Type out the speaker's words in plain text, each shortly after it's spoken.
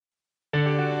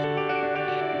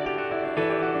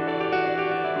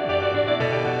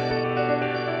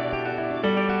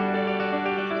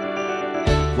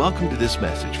Welcome to this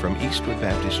message from Eastwood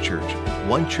Baptist Church,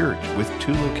 one church with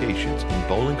two locations in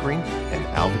Bowling Green and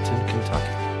Alvaton,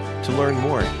 Kentucky. To learn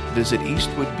more, visit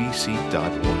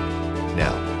eastwoodbc.org.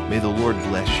 Now, may the Lord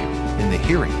bless you in the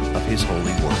hearing of His holy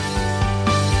word.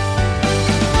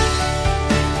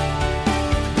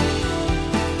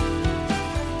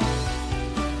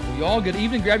 You all, good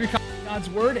evening. Grab your copy of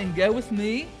God's Word and go with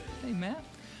me. Amen.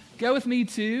 Go with me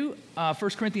to 1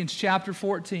 Corinthians chapter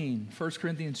 14. 1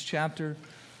 Corinthians chapter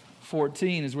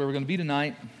 14 is where we're going to be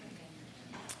tonight.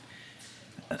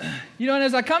 You know, and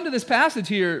as I come to this passage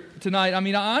here tonight,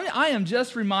 I am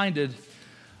just reminded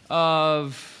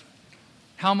of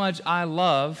how much I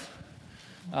love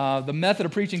the method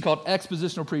of preaching called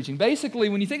expositional preaching. Basically,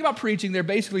 when you think about preaching, there are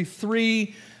basically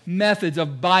three methods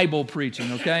of Bible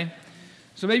preaching, okay?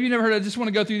 So maybe you've never heard, I just want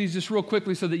to go through these just real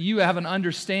quickly so that you have an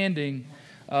understanding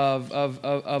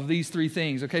of these three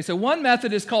things, okay? So one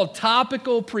method is called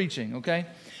topical preaching, okay?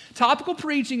 Topical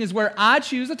preaching is where I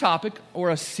choose a topic or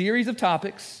a series of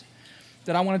topics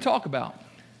that I want to talk about.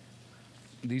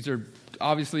 These are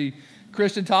obviously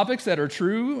Christian topics that are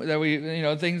true, that we,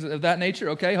 things of that nature,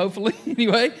 okay, hopefully,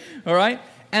 anyway, all right?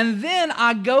 And then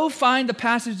I go find the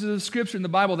passages of Scripture in the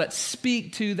Bible that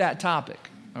speak to that topic,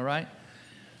 all right?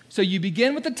 So you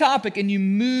begin with the topic and you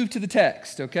move to the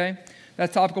text, okay?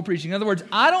 That's topical preaching. In other words,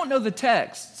 I don't know the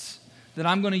texts that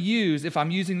I'm going to use if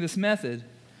I'm using this method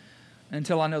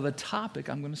until I know the topic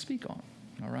I'm going to speak on,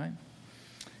 all right?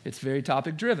 It's very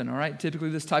topic driven, all right? Typically,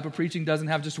 this type of preaching doesn't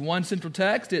have just one central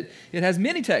text. It has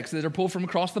many texts that are pulled from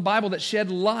across the Bible that shed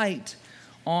light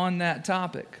on that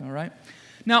topic, all right?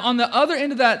 Now, on the other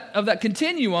end of that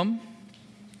continuum,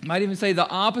 I might even say the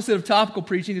opposite of topical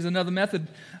preaching is another method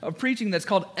of preaching that's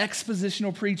called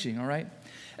expositional preaching, all right?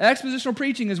 Expositional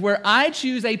preaching is where I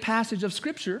choose a passage of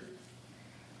Scripture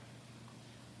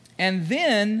and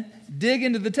then dig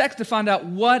into the text to find out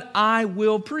what I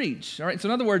will preach, all right? So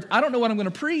in other words, I don't know what I'm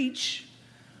going to preach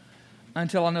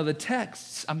until I know the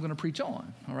texts I'm going to preach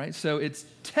on, all right? So it's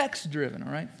text-driven,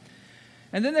 all right?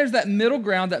 And then there's that middle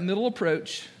ground, that middle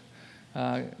approach,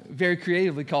 very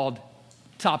creatively called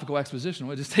topical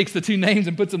expositional. It just takes the two names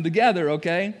and puts them together,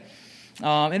 okay?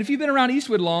 And if you've been around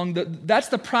Eastwood long, that's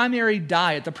the primary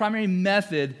diet, the primary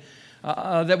method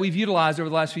that we've utilized over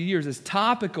the last few years is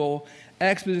topical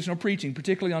expositional preaching,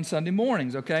 particularly on Sunday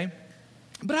mornings, okay?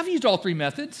 But I've used all three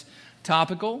methods,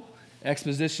 topical,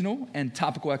 expositional, and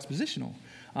topical expositional.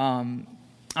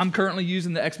 I'm currently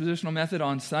using the expositional method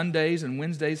on Sundays and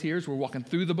Wednesdays here as we're walking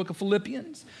through the book of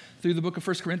Philippians, through the book of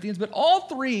 1 Corinthians, but all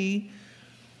three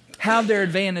have their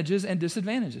advantages and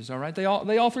disadvantages, all right? They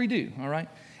all three do, all right?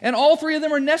 And all three of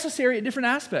them are necessary at different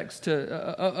aspects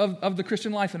of the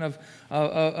Christian life and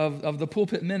of the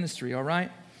pulpit ministry, all right?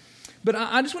 But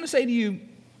I just want to say to you,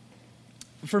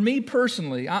 for me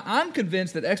personally, I'm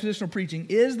convinced that expositional preaching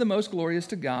is the most glorious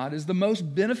to God, is the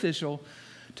most beneficial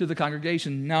to the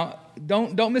congregation. Now,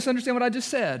 don't misunderstand what I just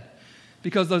said,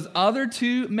 because those other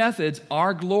two methods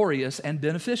are glorious and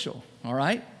beneficial, all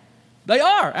right? They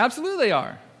are, absolutely they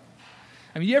are.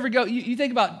 I mean, you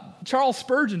think about Charles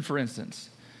Spurgeon, for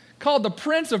instance, called the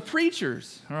Prince of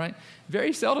Preachers, all right?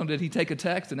 Very seldom did he take a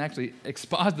text and actually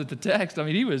exposit the text. I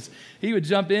mean, he would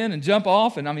jump in and jump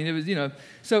off, and I mean, it was,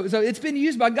 so it's been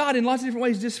used by God in lots of different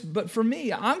ways. But for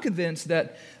me, I'm convinced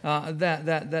that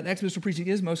that expositional preaching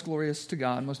is most glorious to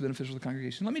God, most beneficial to the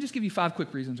congregation. Let me just give you 5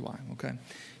 quick reasons why, okay?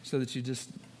 So that you just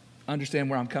understand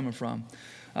where I'm coming from.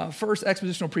 First,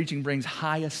 expositional preaching brings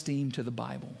high esteem to the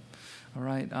Bible, all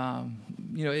right?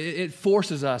 It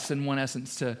forces us, in one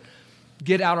essence, to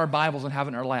get out our Bibles and have it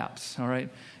in our laps, all right?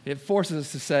 It forces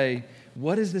us to say,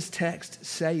 what is this text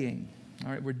saying? All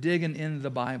right, we're digging into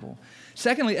the Bible.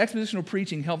 Secondly, expositional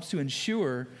preaching helps to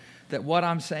ensure that what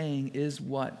I'm saying is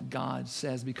what God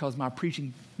says, because my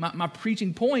preaching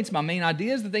points, my main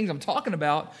ideas, the things I'm talking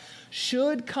about,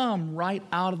 should come right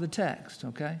out of the text,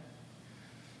 okay?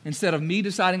 Instead of me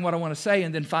deciding what I want to say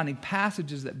and then finding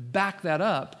passages that back that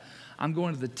up, I'm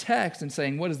going to the text and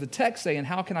saying, what does the text say, and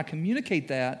how can I communicate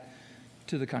that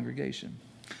to the congregation?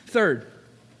 Third,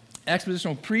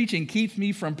 expositional preaching keeps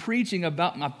me from preaching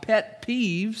about my pet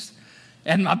peeves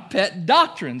and my pet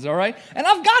doctrines, all right? And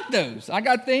I've got those. I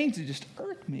got things that just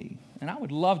irk me, and I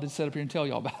would love to sit up here and tell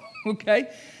y'all about them, okay?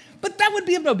 But that would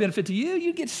be of no benefit to you.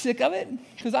 You'd get sick of it,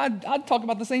 because I'd talk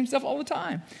about the same stuff all the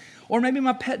time. Or maybe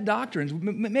my pet doctrines.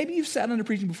 Maybe you've sat under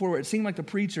preaching before where it seemed like the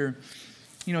preacher,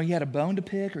 he had a bone to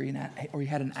pick, or he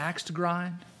had an axe to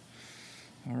grind,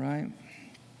 all right?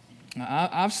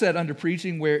 I've sat under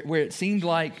preaching where it seemed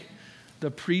like the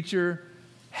preacher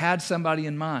had somebody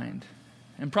in mind,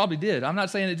 and probably did. I'm not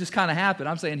saying it just kind of happened.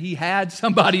 I'm saying he had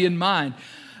somebody in mind.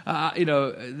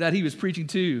 that he was preaching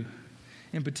to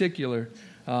in particular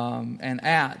and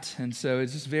at. And so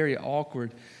it's just a very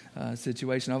awkward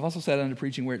situation. I've also sat under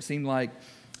preaching where it seemed like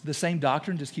the same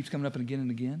doctrine just keeps coming up and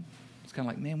again. It's kind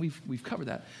of like, man, we've covered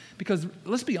that. Because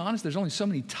let's be honest, there's only so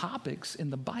many topics in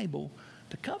the Bible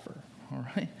to cover, all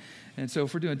right? And so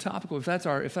if we're doing topical, if that's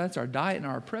our diet and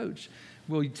our approach,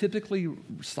 we'll typically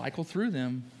cycle through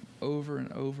them over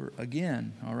and over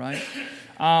again, all right?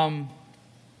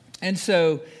 And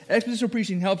so expositional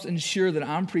preaching helps ensure that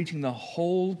I'm preaching the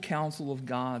whole counsel of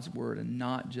God's word and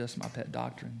not just my pet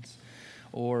doctrines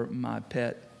or my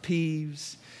pet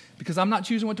peeves, because I'm not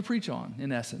choosing what to preach on,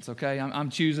 in essence, okay? I'm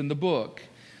choosing the book,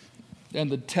 and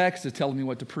the text is telling me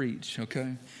what to preach,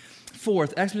 okay?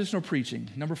 Fourth, expositional preaching.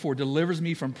 Number 4, delivers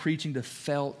me from preaching to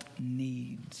felt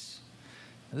needs.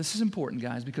 Now, this is important,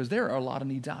 guys, because there are a lot of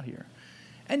needs out here.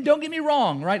 And don't get me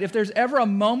wrong, right? If there's ever a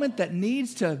moment that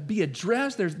needs to be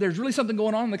addressed, there's really something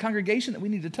going on in the congregation that we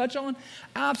need to touch on,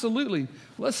 absolutely.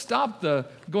 Let's stop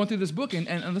going through this book and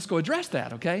let's go address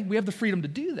that, okay? We have the freedom to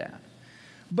do that.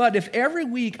 But if every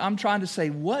week I'm trying to say,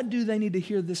 what do they need to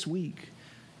hear this week?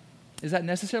 Is that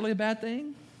necessarily a bad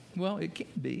thing? Well, it can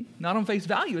be. Not on face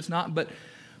value, it's not. But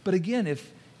again, if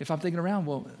I'm thinking around,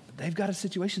 well, they've got a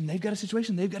situation.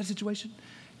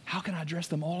 How can I address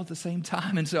them all at the same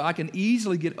time? And so I can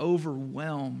easily get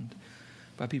overwhelmed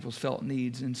by people's felt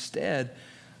needs. Instead,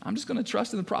 I'm just going to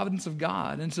trust in the providence of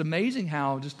God. And it's amazing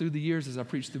how just through the years as I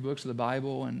preached through books of the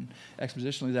Bible and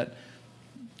expositionally that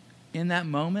in that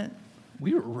moment,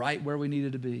 we were right where we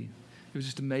needed to be. It was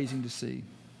just amazing to see.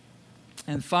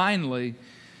 And finally,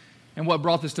 and what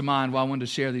brought this to mind, why I wanted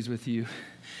to share these with you,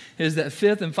 is that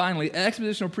fifth and finally,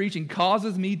 expositional preaching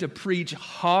causes me to preach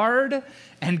hard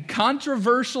and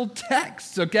controversial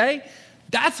texts, okay?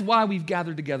 That's why we've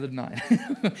gathered together tonight.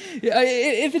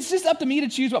 If it's just up to me to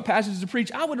choose what passages to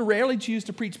preach, I would rarely choose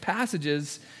to preach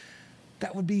passages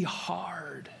that would be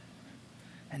hard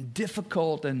and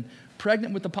difficult and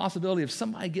pregnant with the possibility of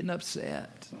somebody getting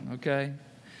upset, okay?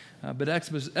 But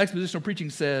expositional preaching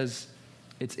says,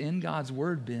 it's in God's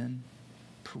word, Ben.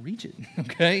 Preach it,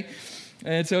 okay?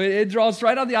 And so it draws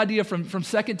right out the idea from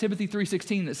 2 Timothy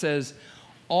 3:16 that says,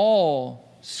 all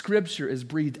Scripture is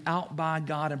breathed out by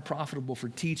God and profitable for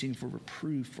teaching, for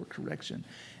reproof, for correction,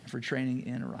 and for training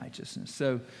in righteousness.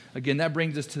 So again, that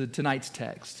brings us to tonight's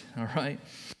text, all right?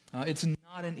 It's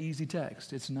not an easy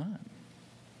text. It's not.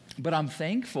 But I'm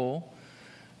thankful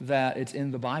that it's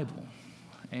in the Bible.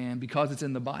 And because it's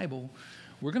in the Bible,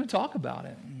 we're going to talk about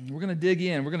it. We're going to dig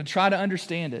in. We're going to try to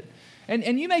understand it.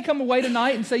 And you may come away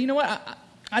tonight and say, you know what,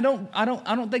 I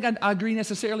don't think I agree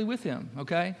necessarily with him,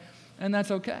 okay? And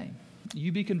that's okay.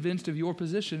 You be convinced of your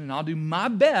position, and I'll do my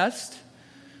best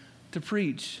to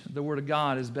preach the Word of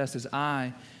God as best as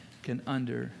I can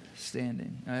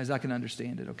understand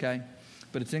it, okay?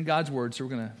 But it's in God's Word, so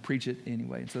we're going to preach it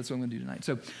anyway. So that's what I'm going to do tonight.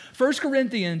 So 1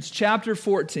 Corinthians chapter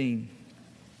 14.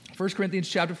 1 Corinthians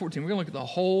chapter 14. We're going to look at the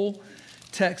whole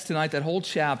text tonight, that whole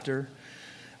chapter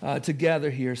together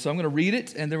here. So I'm going to read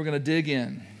it, and then we're going to dig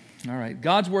in. All right.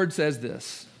 God's Word says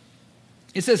this.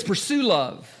 It says, pursue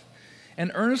love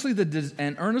and earnestly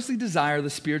desire the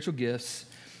spiritual gifts,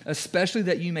 especially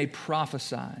that you may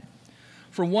prophesy.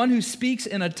 For one who speaks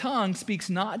in a tongue speaks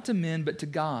not to men, but to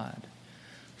God.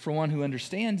 For no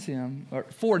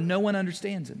one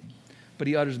understands him, but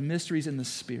he utters mysteries in the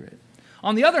Spirit.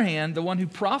 On the other hand, the one who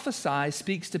prophesies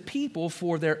speaks to people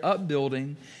for their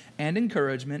upbuilding and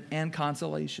encouragement and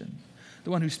consolation.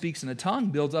 The one who speaks in a tongue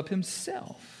builds up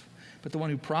himself, but the one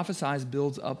who prophesies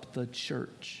builds up the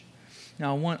church.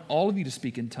 Now, I want all of you to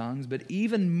speak in tongues, but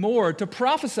even more to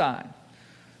prophesy.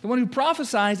 The one who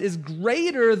prophesies is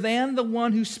greater than the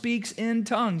one who speaks in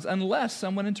tongues, unless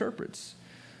someone interprets,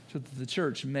 so that the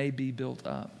church may be built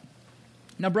up.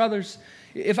 Now, brothers,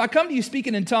 if I come to you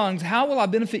speaking in tongues, how will I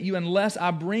benefit you unless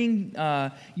I bring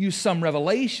you some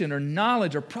revelation or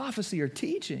knowledge or prophecy or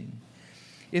teaching?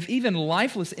 If even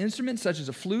lifeless instruments such as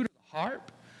a flute or a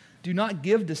harp do not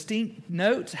give distinct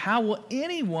notes, how will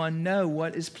anyone know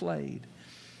what is played?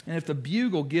 And if the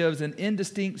bugle gives an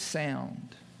indistinct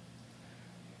sound,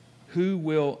 who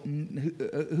will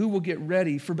get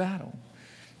ready for battle?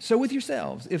 So with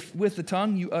yourselves, if with the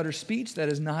tongue you utter speech that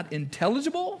is not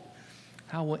intelligible,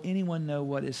 how will anyone know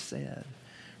what is said?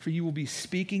 For you will be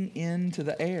speaking into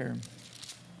the air.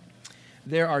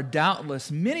 There are doubtless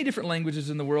many different languages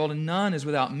in the world, and none is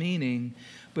without meaning.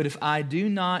 But if I do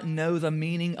not know the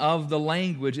meaning of the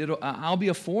language, I'll be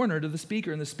a foreigner to the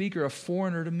speaker, and the speaker a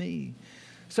foreigner to me.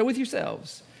 So with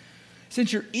yourselves,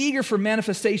 since you're eager for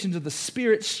manifestations of the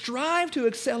Spirit, strive to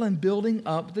excel in building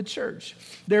up the church.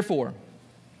 Therefore,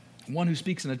 One who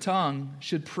speaks in a tongue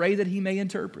should pray that he may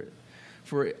interpret.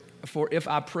 For if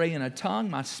I pray in a tongue,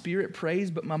 my spirit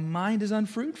prays, but my mind is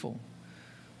unfruitful.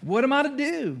 What am I to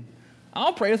do?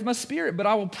 I'll pray with my spirit, but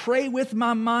I will pray with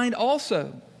my mind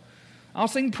also. I'll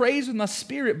sing praise with my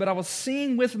spirit, but I will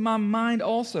sing with my mind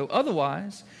also.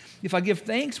 Otherwise, if you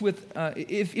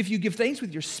give thanks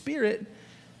with your spirit,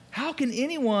 how can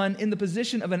anyone in the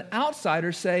position of an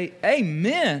outsider say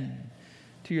amen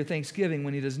to your thanksgiving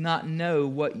when he does not know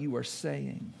what you are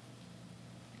saying?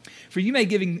 For you may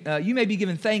be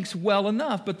giving thanks well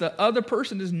enough, but the other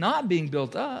person is not being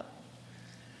built up.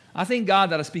 I thank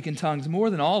God that I speak in tongues more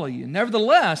than all of you.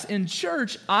 Nevertheless, in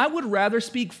church, I would rather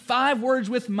speak 5 words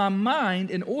with my mind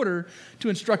in order to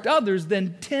instruct others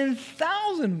than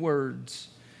 10,000 words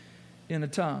in a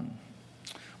tongue.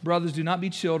 Brothers, do not be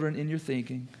children in your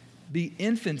thinking. Be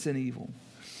infants in evil,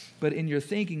 but in your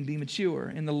thinking be mature.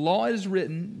 In the law it is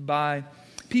written, by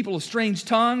people of strange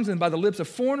tongues and by the lips of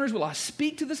foreigners will I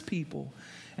speak to this people,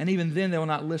 and even then they will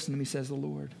not listen to me, says the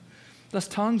Lord. Thus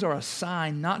tongues are a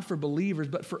sign not for believers,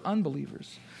 but for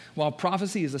unbelievers, while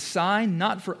prophecy is a sign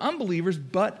not for unbelievers,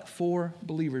 but for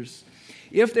believers.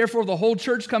 If therefore the whole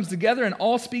church comes together and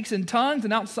all speaks in tongues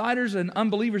and outsiders and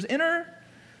unbelievers enter,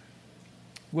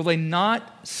 will they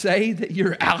not say that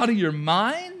you're out of your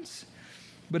minds?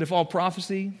 But if all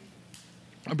prophesy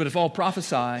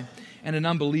and an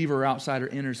unbeliever or outsider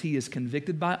enters, he is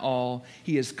convicted by all.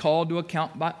 He is called to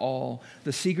account by all.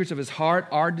 The secrets of his heart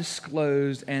are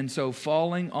disclosed, and so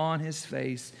falling on his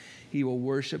face, he will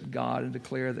worship God and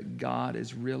declare that God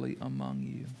is really among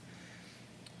you.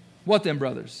 What then,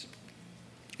 brothers?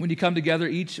 When you come together,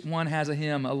 each one has a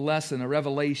hymn, a lesson, a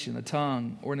revelation, a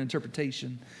tongue, or an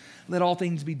interpretation. Let all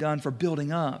things be done for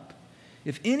building up.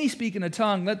 If any speak in a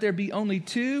tongue, let there be only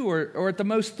 2 or at the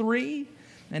most 3,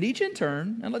 and each in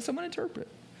turn, and let someone interpret.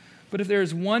 But if there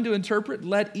is one to interpret,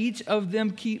 let each of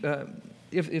them keep,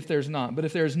 if there's not. But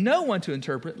if there is no one to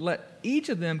interpret, let each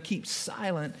of them keep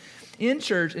silent in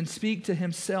church and speak to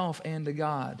himself and to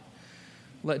God.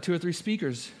 Let 2 or 3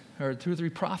 speakers, or 2 or 3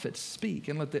 prophets speak,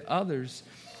 and let the others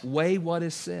weigh what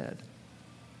is said.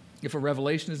 If a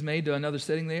revelation is made to another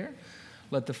sitting there,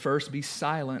 let the first be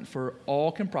silent, for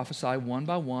all can prophesy one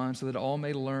by one, so that all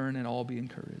may learn and all be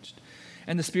encouraged.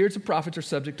 And the spirits of prophets are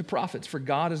subject to prophets, for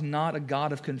God is not a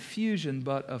God of confusion,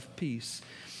 but of peace.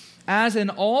 As in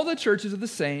all the churches of the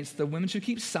saints, the women should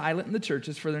keep silent in the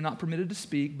churches, for they're not permitted to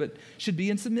speak, but should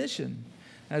be in submission,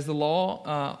 as the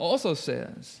law also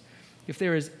says. If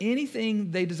there is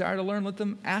anything they desire to learn, let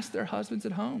them ask their husbands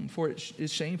at home, for it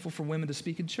is shameful for women to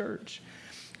speak in church.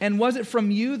 And was it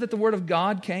from you that the word of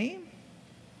God came?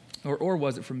 Or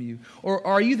was it from you? Or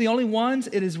are you the only ones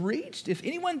it has reached? If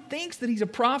anyone thinks that he's a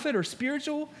prophet or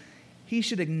spiritual, he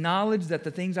should acknowledge that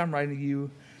the things I'm writing to you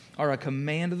are a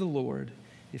command of the Lord.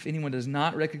 If anyone does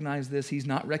not recognize this, he's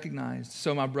not recognized.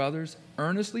 So my brothers,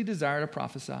 earnestly desire to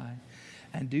prophesy,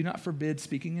 and do not forbid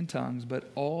speaking in tongues, but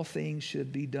all things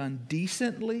should be done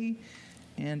decently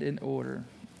and in order.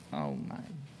 Oh my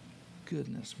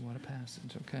goodness, what a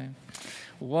passage, okay?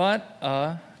 What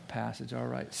a passage, all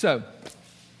right. So,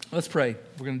 let's pray.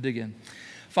 We're going to dig in.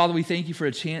 Father, we thank you for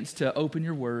a chance to open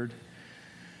your word.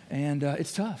 And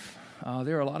it's tough.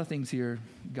 There are a lot of things here,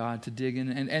 God, to dig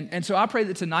in. And so I pray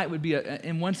that tonight would be,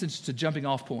 in one sense, a jumping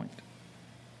off point.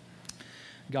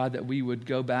 God, that we would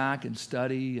go back and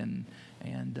study. And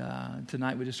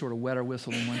tonight we just sort of wet our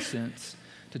whistle in one sense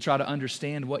to try to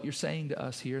understand what you're saying to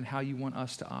us here and how you want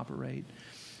us to operate.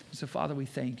 And so, Father, we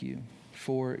thank you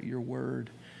for your word.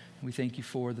 We thank you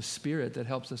for the Spirit that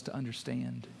helps us to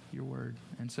understand your word.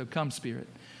 And so come, Spirit,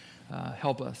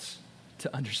 help us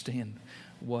to understand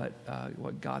what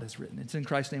God has written. It's in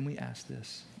Christ's name we ask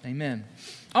this. Amen.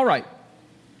 All right.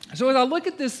 So as I look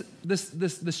at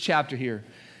this chapter here,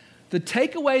 the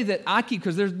takeaway that I keep,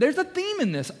 because there's a theme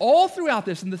in this, all throughout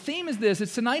this, and the theme is this,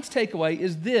 it's tonight's takeaway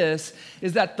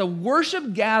is that the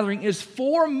worship gathering is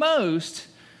foremost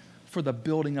for the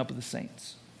building up of the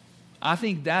saints. I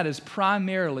think that is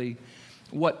primarily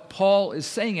what Paul is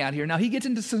saying out here. Now, he gets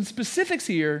into some specifics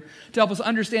here to help us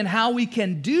understand how we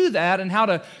can do that and how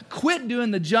to quit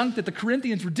doing the junk that the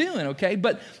Corinthians were doing, okay?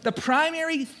 But the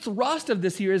primary thrust of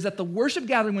this here is that the worship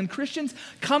gathering, when Christians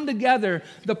come together,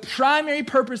 the primary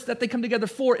purpose that they come together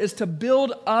for is to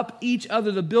build up each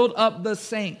other, to build up the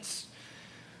saints.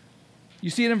 You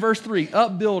see it in verse 3,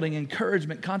 upbuilding,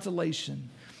 encouragement, consolation.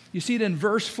 You see it in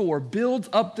verse 4, builds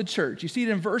up the church. You see it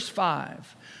in verse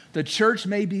 5, the church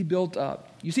may be built up.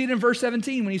 You see it in verse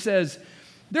 17 when he says,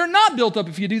 they're not built up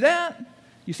if you do that.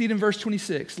 You see it in verse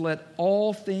 26, let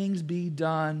all things be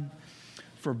done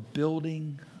for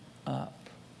building up.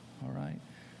 All right?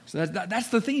 So that's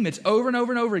the theme. It's over and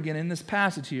over and over again in this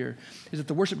passage here, is that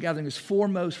the worship gathering is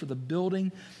foremost for the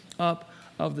building up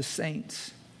of the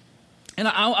saints. And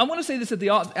I want to say this at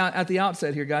the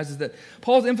outset here, guys, is that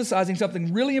Paul's emphasizing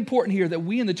something really important here that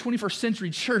we in the 21st century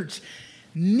church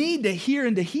need to hear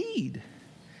and to heed.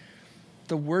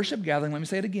 The worship gathering, let me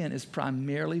say it again, is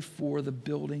primarily for the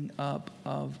building up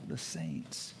of the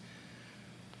saints.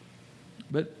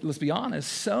 But let's be honest,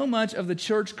 so much of the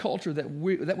church culture that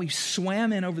we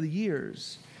swam in over the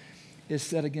years is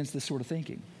set against this sort of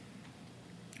thinking.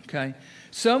 Okay?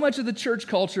 So much of the church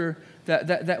culture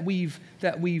that we've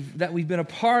been a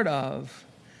part of,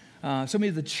 so many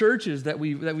of the churches that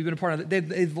we've been a part of,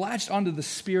 they've latched onto the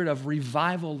spirit of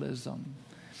revivalism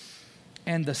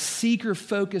and the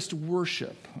seeker-focused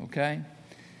worship, okay?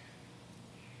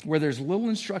 Where there's little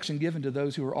instruction given to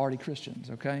those who are already Christians,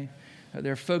 okay?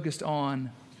 They're focused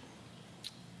on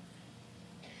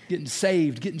getting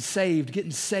saved.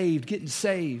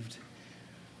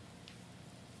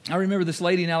 I remember this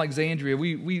lady in Alexandria.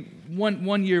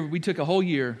 One year, we took a whole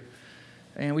year,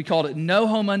 and we called it No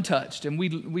Home Untouched. And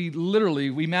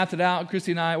we mapped it out.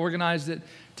 Christy and I organized it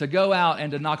to go out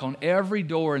and to knock on every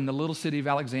door in the little city of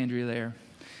Alexandria there.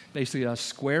 Basically a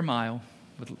square mile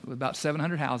with about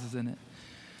 700 houses in it.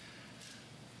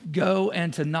 Go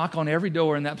and to knock on every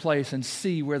door in that place and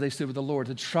see where they stood with the Lord,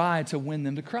 to try to win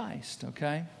them to Christ,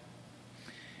 okay?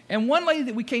 And one lady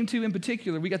that we came to in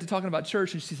particular, we got to talking about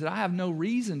church, and she said, I have no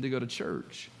reason to go to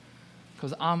church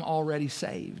because I'm already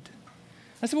saved.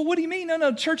 I said, well, what do you mean?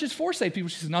 No, church is for saved people.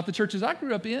 She said, not the churches I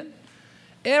grew up in.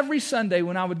 Every Sunday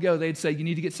when I would go, they'd say, you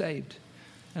need to get saved.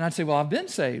 And I'd say, well, I've been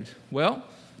saved. Well,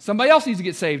 somebody else needs to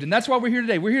get saved, and that's why we're here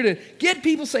today. We're here to get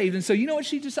people saved. And so you know what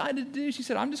she decided to do? She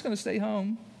said, I'm just going to stay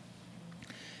home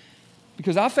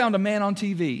because I found a man on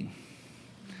TV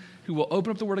who will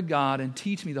open up the Word of God and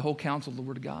teach me the whole counsel of the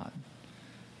Word of God.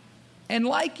 And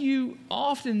like you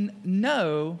often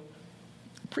know,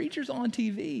 preachers on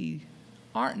TV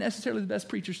aren't necessarily the best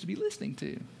preachers to be listening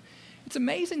to. It's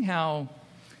amazing how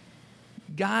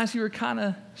guys who are kind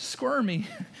of squirmy,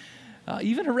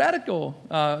 even heretical,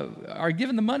 are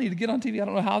given the money to get on TV. I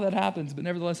don't know how that happens, but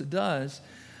nevertheless it does.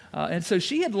 And so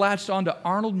she had latched on to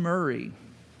Arnold Murray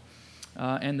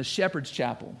and the Shepherd's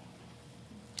Chapel.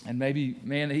 And maybe,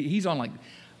 man, he's on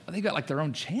they got like their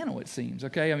own channel, it seems,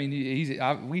 okay? I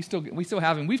mean, we still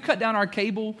have him. We've cut down our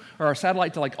cable or our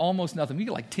satellite to like almost nothing. We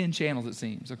get like 10 channels, it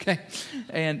seems, okay?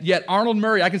 And yet Arnold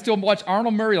Murray, I can still watch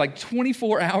Arnold Murray like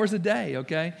 24 hours a day,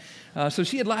 okay? So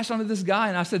she had latched onto this guy,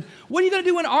 and I said, what are you going to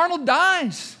do when Arnold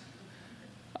dies?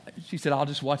 She said, I'll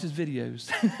just watch his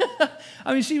videos.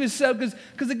 I mean, she was so,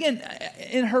 because again,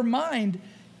 in her mind,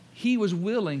 he was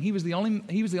willing. He was the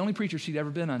only preacher she'd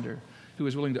ever been under who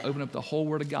was willing to open up the whole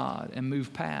Word of God and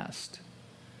move past,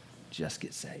 just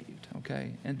get saved,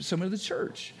 okay? And so much of the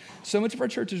church, so much of our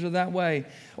churches are that way.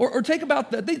 Or think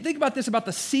about this about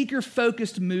the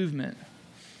seeker-focused movement,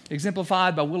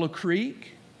 exemplified by Willow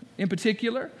Creek in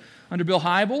particular, under Bill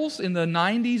Hybels in the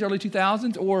 90s, early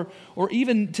 2000s, or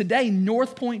even today,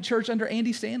 North Point Church under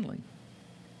Andy Stanley.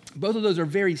 Both of those are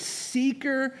very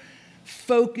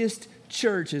seeker-focused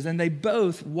churches, and they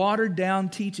both watered down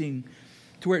teaching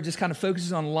to where it just kind of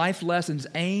focuses on life lessons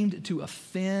aimed to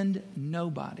offend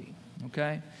nobody,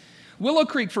 okay? Willow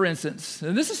Creek, for instance,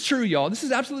 and this is true, y'all. This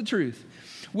is absolute truth.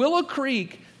 Willow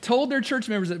Creek told their church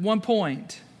members at one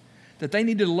point that they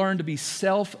needed to learn to be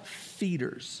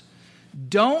self-feeders.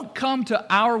 Don't come to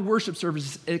our worship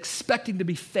services expecting to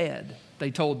be fed,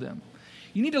 they told them.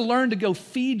 You need to learn to go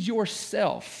feed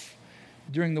yourself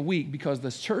during the week because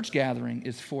this church gathering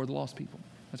is for the lost people.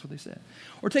 That's what they said.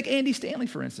 Or take Andy Stanley,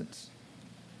 for instance.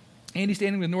 Andy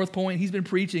Stanley with North Point, he's been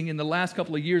preaching in the last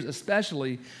couple of years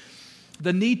especially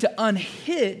the need to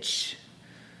unhitch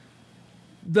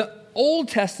the Old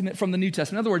Testament from the New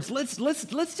Testament. In other words,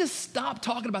 let's just stop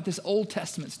talking about this Old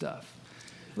Testament stuff.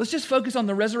 Let's just focus on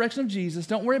the resurrection of Jesus.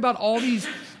 Don't worry about all these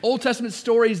Old Testament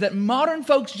stories that modern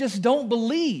folks just don't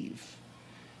believe.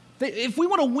 If we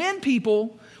want to win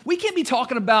people, we can't be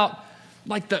talking about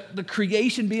like the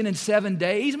creation being in 7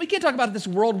 days. And we can't talk about this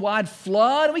worldwide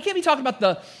flood. And we can't be talking about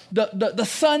the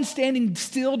sun standing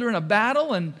still during a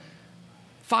battle and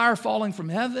fire falling from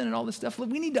heaven and all this stuff.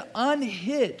 We need to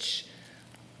unhitch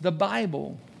the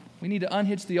Bible. We need to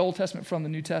unhitch the Old Testament from the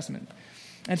New Testament.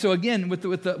 And so again, with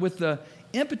the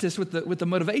impetus, with the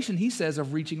motivation, he says,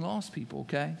 of reaching lost people,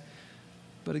 okay?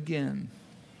 But again,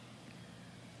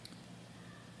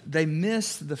 they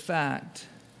miss the fact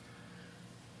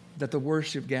that the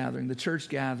worship gathering, the church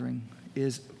gathering,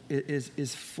 is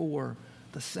for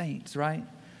the saints, right?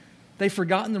 They've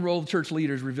forgotten the role of church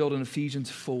leaders revealed in Ephesians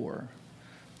 4.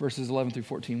 verses 11 through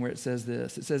 14, where it says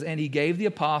this. It says, "And he gave the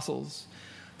apostles,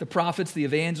 the prophets, the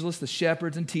evangelists, the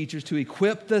shepherds, and teachers to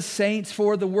equip the saints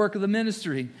for the work of the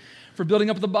ministry, for building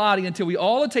up the body until we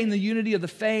all attain the unity of the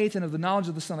faith and of the knowledge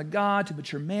of the Son of God, to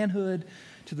mature manhood,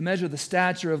 to the measure of the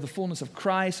stature of the fullness of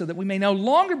Christ, so that we may no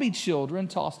longer be children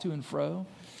tossed to and fro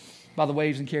by the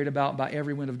waves and carried about by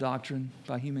every wind of doctrine,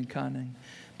 by human cunning,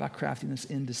 by craftiness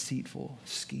in deceitful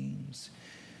schemes."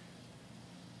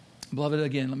 Beloved,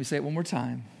 again, let me say it one more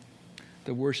time.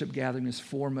 The worship gathering is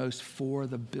foremost for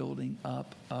the building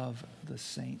up of the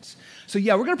saints. So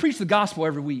yeah, we're going to preach the gospel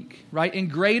every week, right? In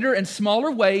greater and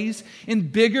smaller ways, in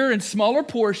bigger and smaller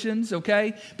portions,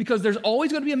 okay? Because there's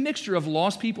always going to be a mixture of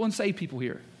lost people and saved people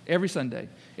here. Every Sunday,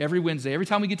 every Wednesday, every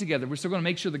time we get together, we're still going to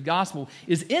make sure the gospel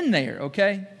is in there,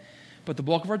 okay? But the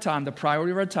bulk of our time, the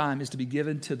priority of our time is to be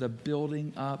given to the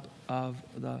building up of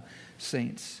the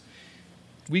saints.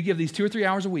 We give these 2 or 3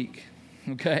 hours a week,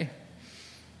 okay?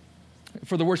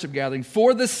 For the worship gathering,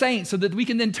 for the saints, so that we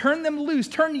can then turn them loose,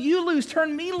 turn you loose,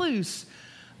 turn me loose,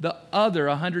 the other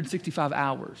 165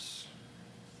 hours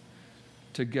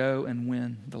to go and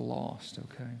win the lost,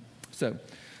 okay? So,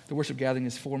 the worship gathering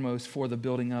is foremost for the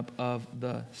building up of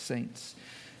the saints.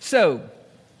 So,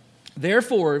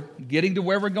 therefore, getting to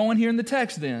where we're going here in the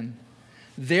text then,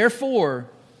 therefore,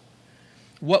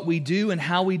 what we do and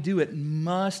how we do it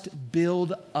must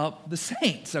build up the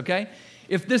saints, okay?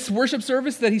 If this worship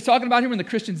service that he's talking about here when the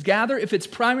Christians gather, if it's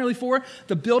primarily for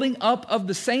the building up of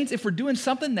the saints, if we're doing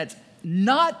something that's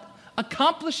not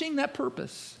accomplishing that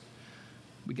purpose,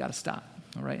 we got to stop,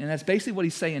 all right? And that's basically what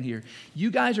he's saying here. You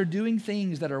guys are doing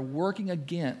things that are working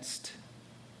against,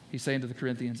 he's saying to the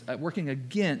Corinthians, working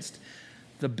against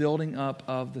the building up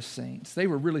of the saints. They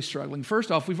were really struggling.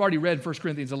 First off, we've already read 1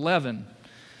 Corinthians 11.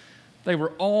 They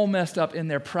were all messed up in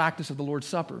their practice of the Lord's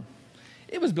Supper.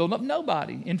 It was building up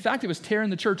nobody. In fact, it was tearing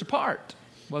the church apart,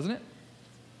 wasn't it?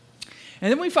 And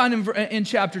then we find in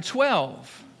chapter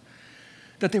 12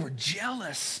 that they were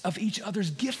jealous of each other's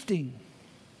gifting.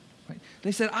 Right?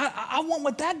 They said, I want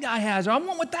what that guy has, or I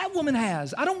want what that woman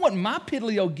has. I don't want my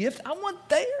piddly old gift. I want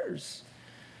theirs.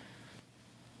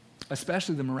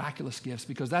 Especially the miraculous gifts,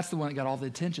 because that's the one that got all the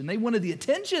attention. They wanted the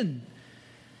attention.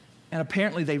 And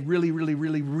apparently they really, really,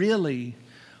 really, really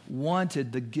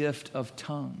wanted the gift of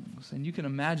tongues. And you can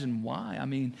imagine why. I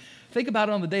mean, think about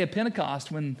it on the day of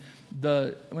Pentecost when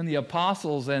the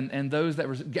apostles and those that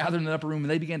were gathered in the upper room,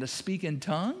 and they began to speak in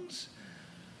tongues.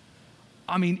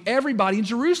 I mean, everybody in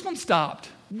Jerusalem stopped.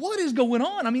 What is going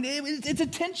on? I mean, it's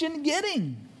attention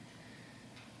getting.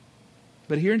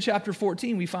 But here in chapter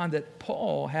 14, we find that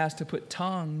Paul has to put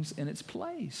tongues in its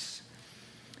place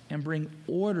and bring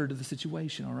order to the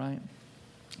situation, all right?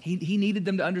 He needed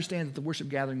them to understand that the worship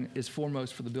gathering is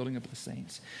foremost for the building up of the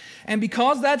saints. And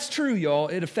because that's true, y'all,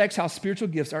 it affects how spiritual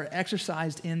gifts are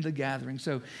exercised in the gathering.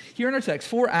 So here in our text,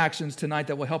 4 actions tonight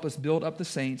that will help us build up the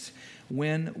saints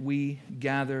when we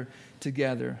gather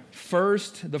together.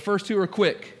 First, the first 2 are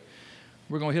quick.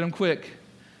 We're going to hit them quick.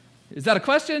 Is that a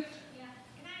question? Yeah.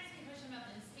 Can I ask you a question about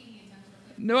the speaking in tongues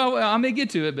real quick? No, I may get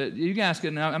to it, but you can ask it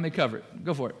and I may cover it.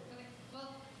 Go for it. Okay.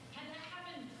 Well, had that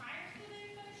happened prior to the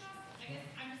day of Pentecost? I guess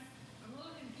I'm a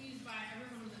little confused by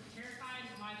everyone was terrified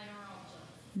and why they were all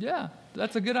chill. Yeah,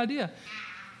 that's a good idea.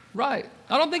 Right.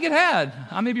 I don't think it had.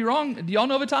 I may be wrong. Do y'all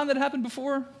know of a time that it happened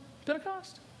before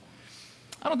Pentecost?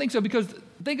 I don't think so, because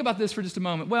think about this for just a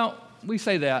moment. Well, we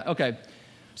say that. Okay.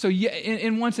 So yeah,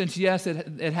 in one sense, yes,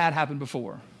 it had happened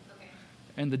before. Okay.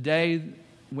 And the day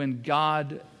when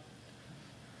God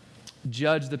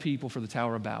judged the people for the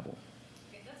Tower of Babel.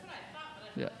 Okay, that's what I thought,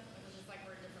 but I thought it was just like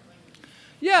we're different languages.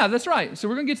 Yeah, that's right. So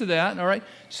we're going to get to that, all right?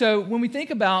 So when we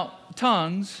think about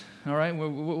tongues, all right,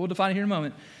 we'll define it here in a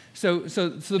moment. So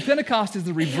the Pentecost is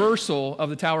the reversal of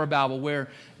the Tower of Babel, where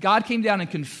God came down and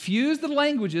confused the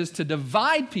languages to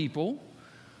divide people.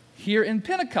 Here in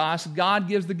Pentecost, God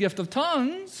gives the gift of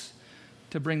tongues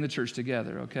to bring the church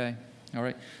together, okay? All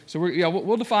right? So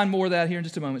we'll define more of that here in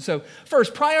just a moment. So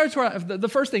first, prior to the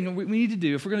first thing we need to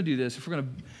do, if we're going to do this, if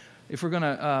we're going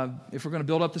to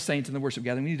build up the saints in the worship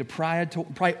gathering, we need to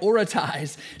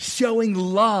prioritize showing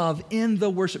love in the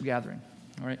worship gathering,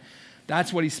 all right?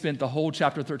 That's what he spent the whole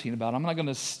chapter 13 about. I'm not going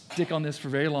to stick on this for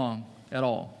very long at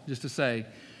all, just to say,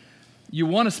 you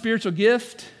want a spiritual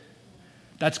gift?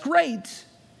 That's great.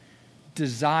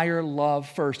 Desire love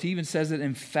first. He even says it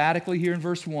emphatically here in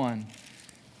verse 1.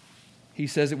 He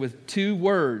says it with 2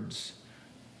 words.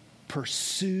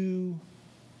 Pursue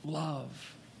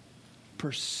love.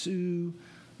 Pursue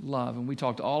love. And we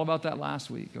talked all about that last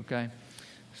week, okay?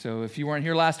 So if you weren't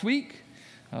here last week,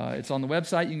 it's on the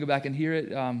website. You can go back and hear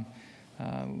it.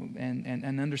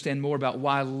 and understand more about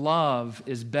why love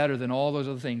is better than all those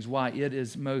other things, why it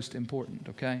is most important,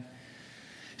 okay?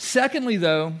 Secondly,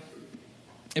 though,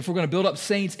 if we're going to build up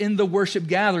saints in the worship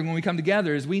gathering when we come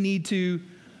together, is we need to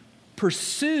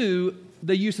pursue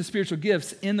the use of spiritual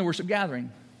gifts in the worship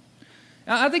gathering.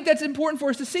 Now, I think that's important for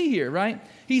us to see here, right?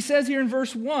 He says here in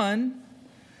verse 1,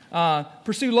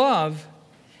 pursue love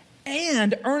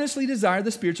and earnestly desire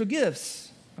the spiritual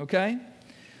gifts, okay?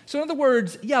 So in other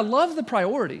words, yeah, love's the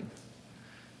priority.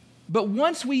 But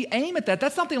once we aim at that,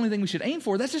 that's not the only thing we should aim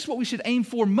for. That's just what we should aim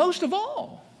for most of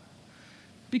all.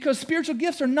 Because spiritual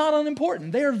gifts are not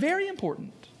unimportant. They are very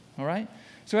important, all right?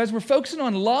 So as we're focusing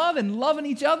on love and loving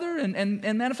each other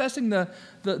and manifesting the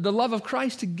love of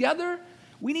Christ together,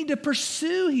 we need to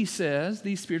pursue, he says,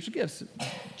 these spiritual gifts.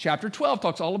 Chapter 12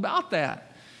 talks all about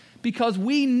that. Because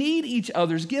we need each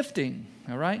other's gifting,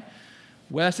 all right?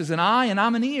 Wes is an eye and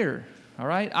I'm an ear, all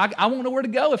right? I won't know where to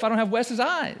go if I don't have Wes's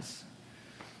eyes.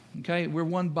 Okay, we're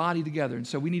one body together. And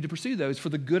so we need to pursue those for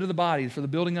the good of the body, for the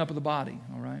building up of the body,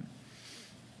 all right?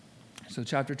 So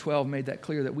chapter 12 made that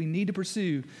clear that we need to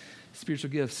pursue spiritual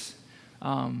gifts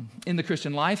in the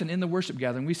Christian life and in the worship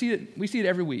gathering. We see it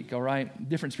every week, all right?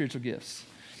 Different spiritual gifts.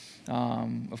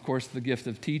 Of course, the gift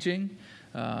of teaching,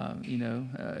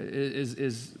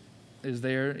 is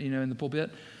there, in the pulpit.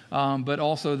 But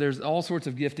also there's all sorts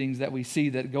of giftings that we see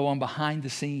that go on behind the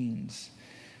scenes,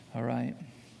 all right?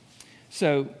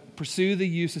 So pursue the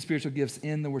use of spiritual gifts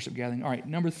in the worship gathering. All right,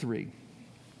 number 3.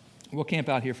 We'll camp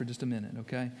out here for just a minute,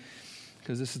 okay?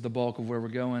 Because this is the bulk of where we're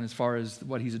going as far as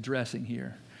what he's addressing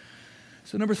here.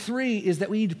 So number 3 is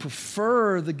that we need to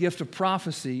prefer the gift of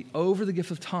prophecy over the gift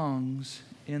of tongues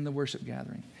in the worship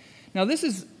gathering. Now this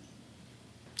is,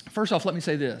 first off, let me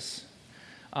say this.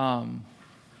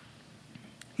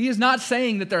 He is not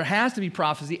saying that there has to be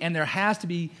prophecy and there has to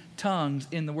be tongues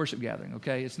in the worship gathering,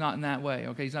 okay? It's not in that way,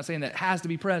 okay? He's not saying that it has to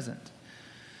be present.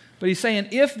 But he's saying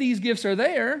if these gifts are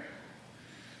there,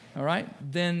 all right,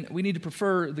 then we need to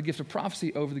prefer the gift of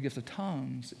prophecy over the gift of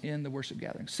tongues in the worship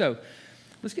gathering. So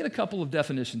let's get a couple of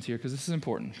definitions here because this is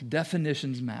important.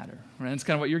 Definitions matter, right? That's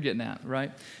kind of what you're getting at,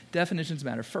 right? Definitions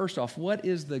matter. First off, what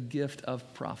is the gift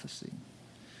of prophecy?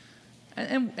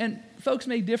 And folks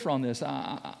may differ on this,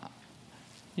 on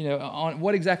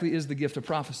what exactly is the gift of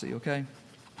prophecy, okay?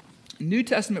 New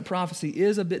Testament prophecy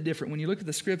is a bit different. When you look at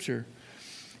the Scripture,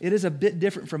 it is a bit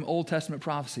different from Old Testament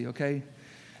prophecy, okay?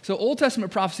 So Old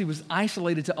Testament prophecy was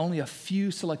isolated to only a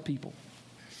few select people.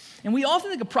 And we often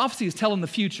think of prophecy as telling the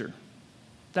future.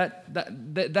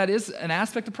 That is an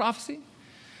aspect of prophecy.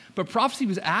 But prophecy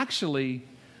was actually,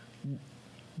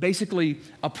 basically,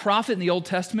 a prophet in the Old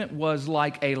Testament was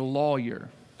like a lawyer.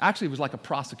 Actually, it was like a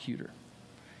prosecutor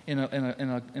in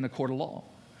a court of law.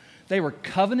 They were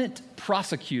covenant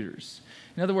prosecutors.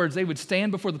 In other words, they would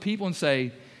stand before the people and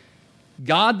say,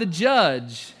 God the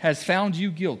judge has found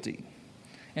you guilty.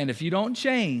 And if you don't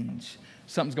change,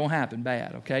 something's going to happen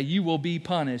bad, okay? You will be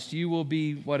punished. You will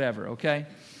be whatever, okay?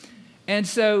 And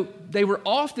so they were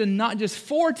often not just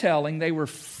foretelling, they were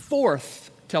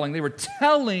forth-telling. They were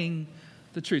telling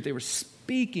the truth. They were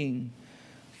speaking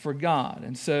for God.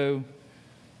 And so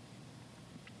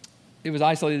it was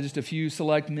isolated to just a few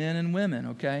select men and women,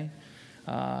 okay?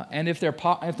 And if their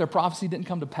prophecy didn't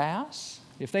come to pass,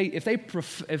 if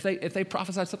they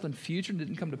prophesied something future and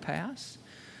didn't come to pass,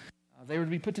 they were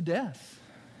to be put to death,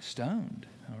 stoned,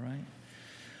 all right?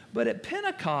 But at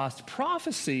Pentecost,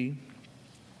 prophecy,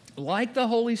 like the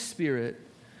Holy Spirit,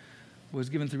 was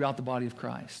given throughout the body of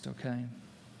Christ, okay?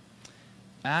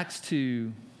 Acts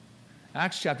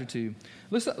chapter 2.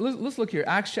 Let's look here.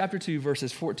 Acts chapter 2,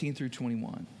 verses 14 through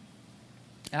 21.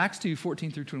 Acts 2,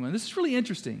 14 through 21. This is really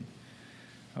interesting,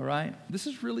 all right? This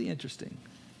is really interesting.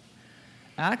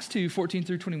 Acts 2, 14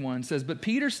 through 21 says, But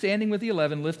Peter, standing with the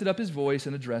 11, lifted up his voice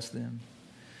and addressed them.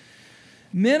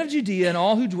 Men of Judea and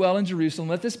all who dwell in Jerusalem,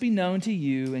 let this be known to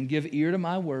you and give ear to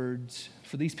my words,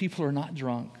 for these people are not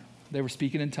drunk. They were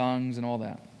speaking in tongues and all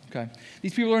that. Okay.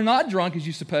 These people are not drunk, as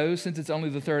you suppose, since it's only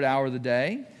the 3rd hour of the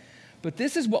day. But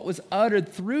this is what was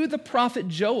uttered through the prophet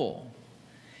Joel.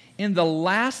 In the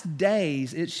last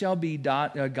days it shall be,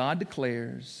 God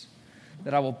declares,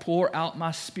 that I will pour out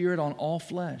my spirit on all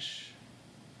flesh.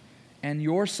 And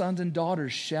your sons and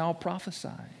daughters shall prophesy.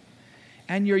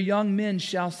 And your young men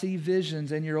shall see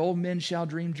visions, and your old men shall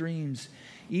dream dreams,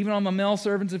 even on my male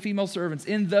servants and female servants.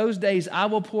 In those days I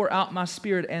will pour out my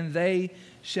spirit, and they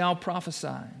shall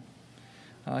prophesy.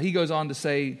 He goes on to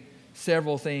say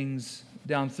several things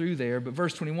down through there, but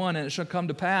verse 21, and it shall come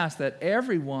to pass that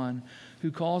everyone who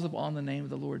calls upon the name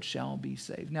of the Lord shall be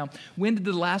saved. Now, when did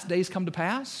the last days come to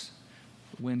pass?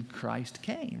 when Christ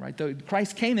came, right?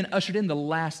 Christ came and ushered in the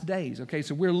last days, okay?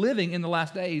 So we're living in the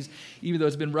last days, even though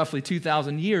it's been roughly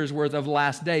 2,000 years worth of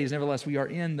last days. Nevertheless, we are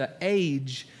in the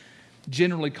age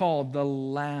generally called the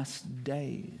last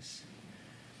days.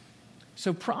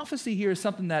 So prophecy here is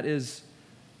something that is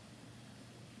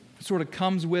sort of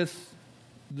comes with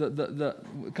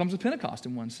comes with Pentecost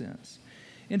in one sense.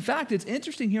 In fact, it's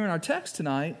interesting here in our text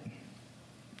tonight,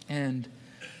 and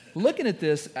looking at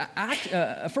this,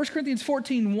 1 Corinthians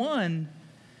 14:1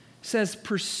 says,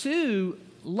 pursue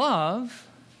love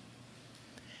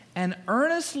and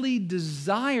earnestly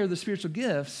desire the spiritual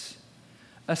gifts,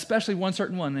 especially one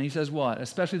certain one. And he says what?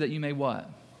 Especially that you may what?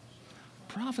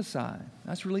 Prophesy.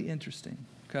 That's really interesting,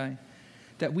 okay?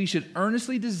 That we should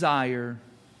earnestly desire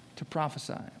to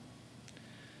prophesy.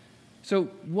 So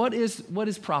what is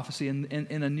prophecy in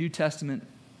a New Testament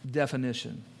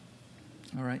definition?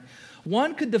 All right.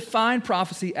 One could define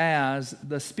prophecy as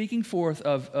the speaking forth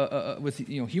of with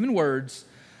human words,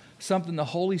 something the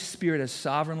Holy Spirit has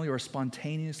sovereignly or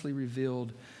spontaneously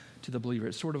revealed to the believer.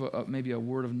 It's sort of maybe a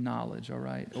word of knowledge, all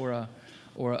right,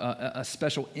 or a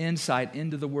special insight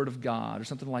into the Word of God, or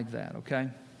something like that. Okay.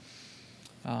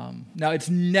 Now it's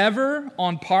never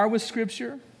on par with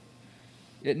Scripture.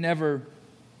 It never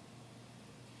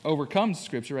overcomes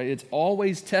Scripture, right? It's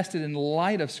always tested in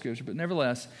light of Scripture, but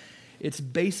nevertheless, it's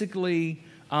basically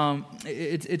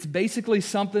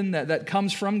something that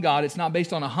comes from God. It's not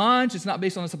based on a hunch. It's not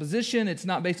based on a supposition. It's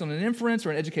not based on an inference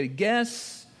or an educated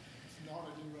guess. It's not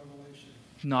a new revelation.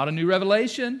 Not a new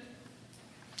revelation.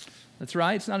 That's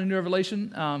right. It's not a new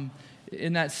revelation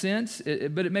in that sense,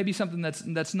 but it may be something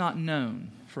that's not known,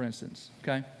 for instance.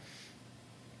 Okay?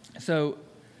 So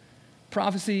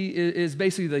prophecy is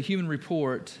basically the human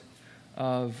report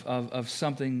of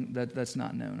something that's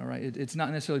not known, all right? It's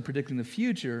not necessarily predicting the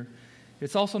future.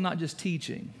 It's also not just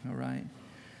teaching, all right?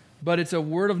 But it's a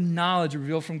word of knowledge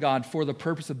revealed from God for the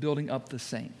purpose of building up the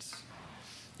saints,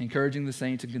 encouraging the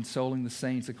saints and consoling the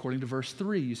saints according to verse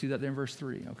 3. You see that there in verse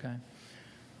 3, okay?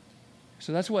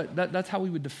 So that's how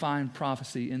we would define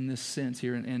prophecy in this sense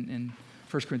here in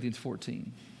 1 Corinthians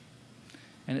 14.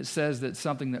 And it says that it's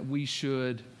something that we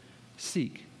should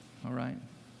seek, all right?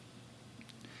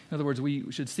 In other words, we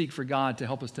should seek for God to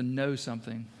help us to know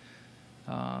something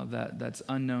that's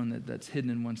unknown, that's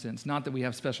hidden in one sense. Not that we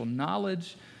have special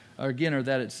knowledge, or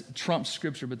that it's trumps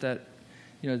Scripture, but that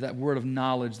that word of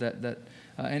knowledge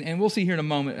and we'll see here in a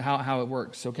moment how it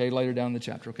works. Okay, later down in the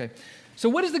chapter. Okay, so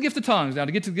what is the gift of tongues? Now,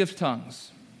 to get to the gift of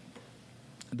tongues,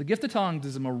 the gift of tongues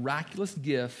is a miraculous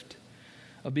gift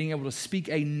of being able to speak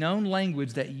a known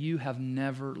language that you have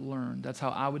never learned. That's how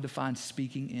I would define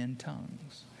speaking in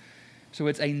tongues. So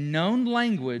it's a known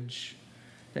language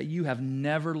that you have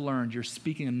never learned. You're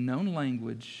speaking a known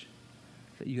language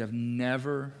that you have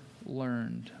never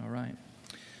learned, all right?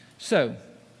 So,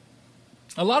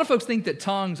 a lot of folks think that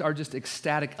tongues are just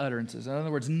ecstatic utterances. In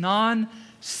other words,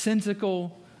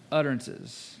 nonsensical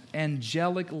utterances,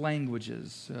 angelic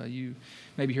languages. You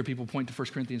maybe hear people point to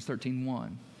 1 Corinthians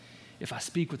 13:1. If I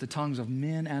speak with the tongues of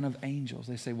men and of angels,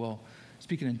 they say, well,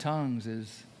 speaking in tongues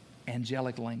is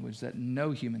angelic language that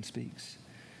no human speaks.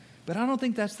 But I don't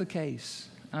think that's the case.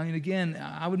 I mean, again,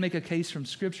 I would make a case from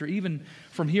Scripture, even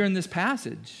from here in this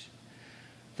passage,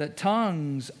 that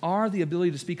tongues are the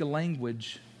ability to speak a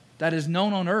language that is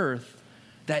known on earth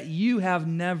that you have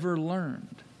never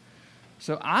learned.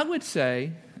 So I would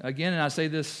say, again, and I say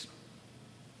this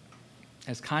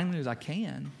as kindly as I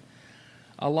can,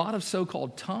 a lot of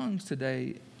so-called tongues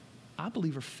today, I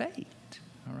believe, are faked,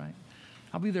 all right?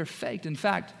 I believe they're faked. In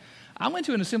fact, I went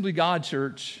to an Assembly of God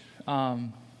church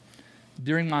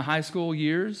during my high school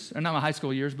years, or not my high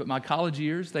school years, but my college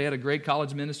years. They had a great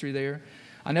college ministry there.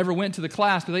 I never went to the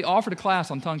class, but they offered a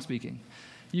class on tongue speaking.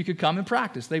 You could come and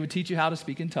practice. They would teach you how to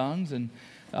speak in tongues, and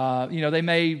they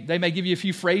may give you a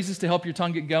few phrases to help your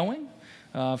tongue get going.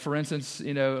 For instance,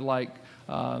 like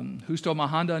who stole my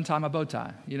Honda and tied my bow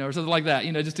tie, or something like that,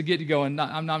 just to get you going.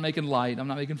 I'm not making light. I'm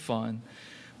not making fun.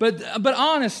 But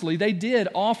honestly, they did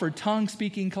offer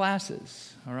tongue-speaking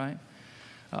classes, all right?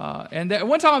 And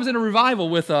one time I was in a revival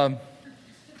with a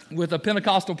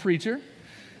Pentecostal preacher,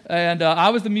 and I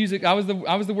was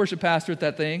the worship pastor at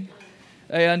that thing,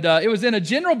 and it was in a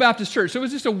General Baptist church, so it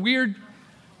was just a weird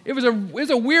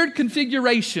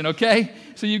configuration, okay?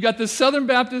 So you've got this Southern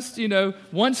Baptist,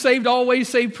 once saved, always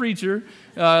saved preacher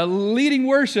leading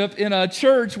worship in a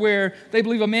church where they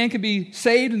believe a man can be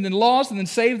saved and then lost and then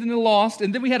saved and then lost.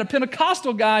 And then we had a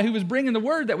Pentecostal guy who was bringing the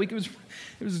word that week. It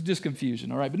was just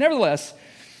confusion, all right? But nevertheless,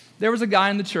 there was a guy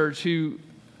in the church who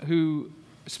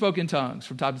spoke in tongues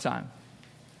from time to time.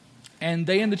 And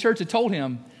they in the church had told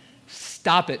him,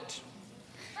 stop it.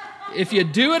 if you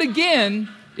do it again,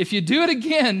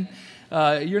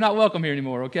 you're not welcome here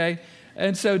anymore, okay?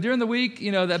 And so during the week,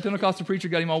 that Pentecostal preacher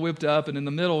got him all whipped up, and in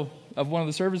the middle of one of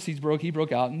the services he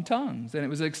broke out in tongues, and it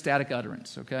was an ecstatic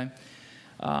utterance, okay?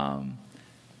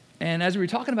 And as we were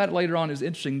talking about it later on, it was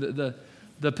interesting.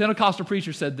 The Pentecostal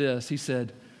preacher said this. He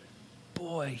said,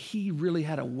 boy, he really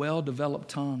had a well-developed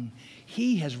tongue.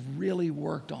 He has really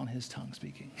worked on his tongue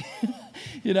speaking.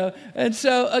 And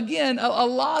so, again, a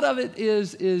lot of it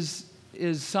is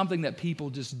something that people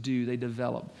just do. They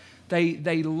develop.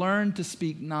 They learn to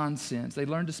speak nonsense. They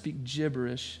learn to speak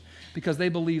gibberish because they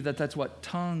believe that that's what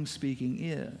tongue speaking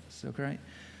is, okay?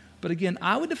 But again,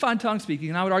 I would define tongue speaking,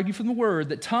 and I would argue from the word,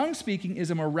 that tongue speaking is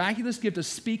a miraculous gift of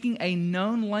speaking a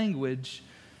known language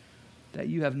that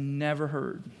you have never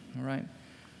heard, all right?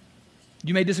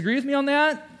 You may disagree with me on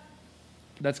that.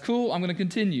 That's cool. I'm going to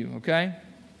continue, okay?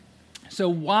 So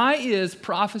why is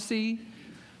prophecy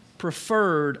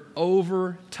preferred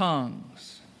over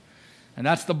tongues? And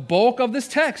that's the bulk of this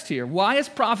text here. Why is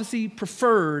prophecy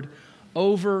preferred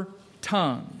over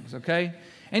tongues, okay?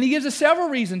 And he gives us several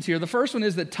reasons here. The first one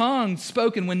is that tongues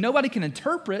spoken when nobody can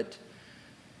interpret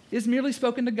is merely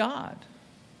spoken to God.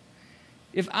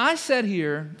 If I sat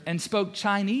here and spoke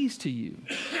Chinese to you,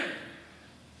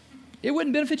 it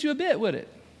wouldn't benefit you a bit, would it?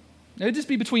 It would just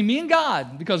be between me and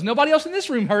God because nobody else in this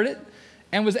room heard it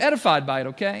and was edified by it,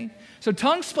 okay? So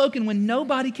tongues spoken when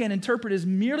nobody can interpret is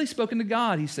merely spoken to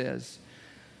God, he says.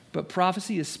 But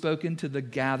prophecy is spoken to the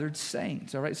gathered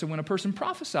saints, all right? So when a person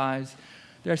prophesies,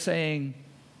 they're saying,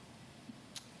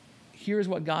 here's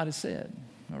what God has said,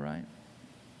 all right?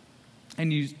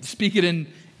 And you speak it in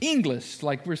English,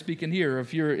 like we're speaking here.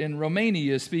 If you're in Romania,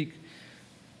 you speak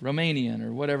Romanian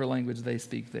or whatever language they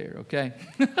speak there, okay?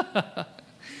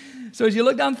 So as you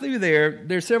look down through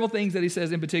there's several things that he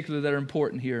says in particular that are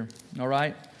important here, all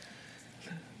right?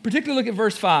 Particularly look at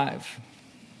verse 5.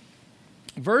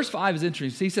 Verse 5 is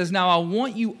interesting. He says, now I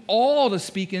want you all to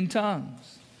speak in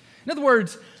tongues. In other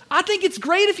words, I think it's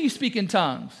great if you speak in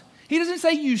tongues. He doesn't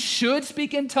say you should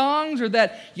speak in tongues or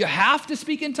that you have to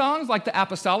speak in tongues like the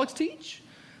apostolics teach.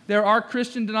 There are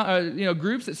Christian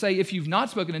groups that say if you've not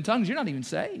spoken in tongues, you're not even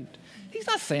saved. He's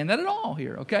not saying that at all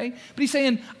here, okay? But he's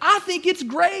saying, I think it's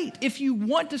great if you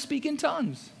want to speak in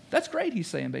tongues. That's great, he's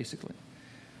saying, basically.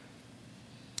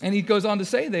 And he goes on to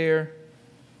say there,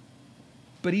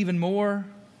 but even more,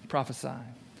 prophesy.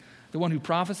 The one who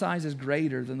prophesies is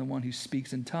greater than the one who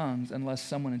speaks in tongues unless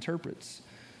someone interprets,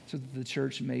 so that the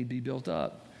church may be built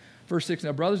up. Verse 6,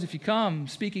 now brothers, if you come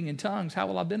speaking in tongues, how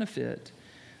will I benefit?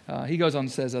 He goes on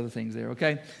and says other things there,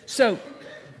 okay? So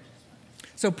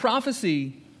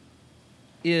prophecy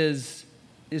is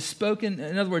spoken,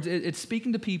 in other words, it's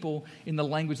speaking to people in the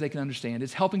language they can understand.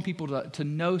 It's helping people to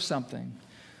know something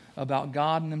about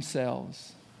God and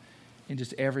themselves in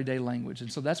just everyday language.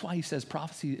 And so that's why he says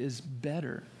prophecy is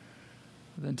better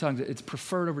than tongues. It's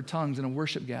preferred over tongues in a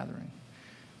worship gathering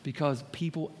because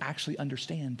people actually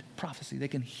understand prophecy. They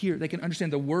can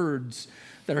understand the words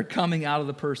that are coming out of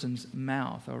the person's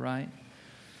mouth, all right?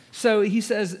 So he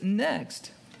says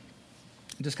next,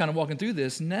 just kind of walking through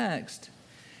this, next,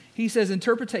 he says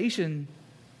interpretation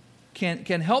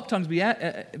can help tongues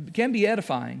can be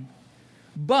edifying,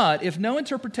 but if no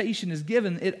interpretation is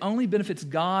given, it only benefits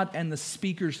God and the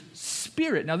speaker's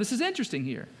spirit. Now, this is interesting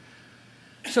here.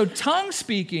 So tongue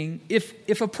speaking,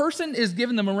 if a person is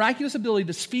given the miraculous ability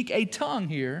to speak a tongue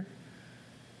here,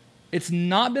 it's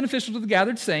not beneficial to the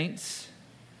gathered saints,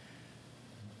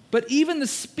 but even the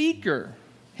speaker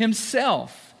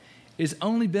himself is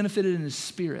only benefited in his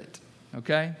spirit,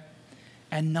 okay?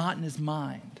 And not in his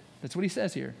mind. That's what he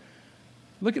says here.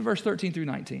 Look at verse 13 through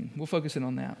 19. We'll focus in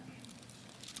on that.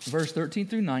 Verse 13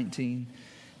 through 19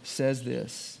 says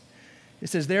this. It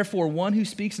says, therefore, one who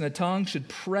speaks in a tongue should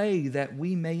pray that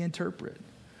we may interpret.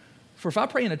 For if I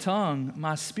pray in a tongue,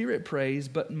 my spirit prays,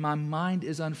 but my mind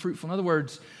is unfruitful. In other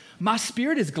words, my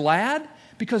spirit is glad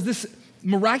because this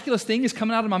miraculous thing is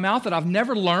coming out of my mouth that I've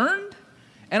never learned,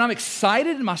 and I'm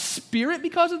excited in my spirit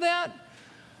because of that,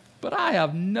 but I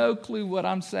have no clue what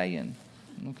I'm saying,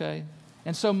 okay?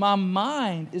 And so my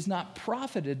mind is not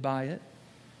profited by it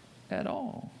at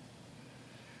all.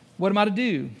 What am I to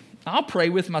do? I'll pray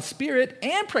with my spirit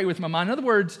and pray with my mind. In other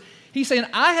words, he's saying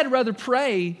I had rather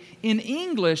pray in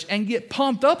English and get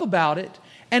pumped up about it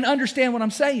and understand what I'm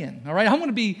saying, all right? I want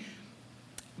to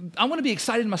be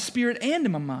excited in my spirit and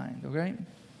in my mind, okay?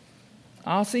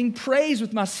 I'll sing praise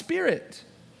with my spirit,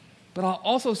 but I'll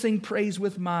also sing praise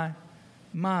with my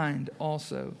mind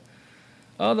also.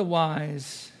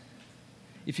 Otherwise,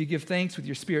 if you give thanks with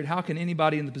your spirit, how can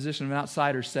anybody in the position of an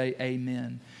outsider say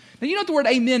amen? Now, you know what the word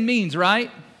amen means,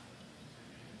 right?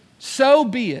 So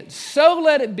be it. So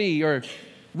let it be. Or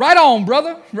right on,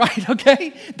 brother. Right?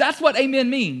 Okay? That's what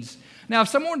amen means. Now, if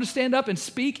someone were to stand up and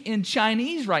speak in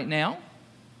Chinese right now,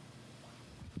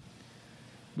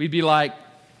 we'd be like,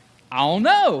 I don't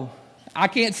know. I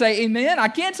can't say amen. I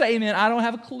can't say amen. I don't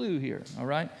have a clue here. All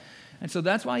right? And so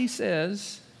that's why he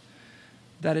says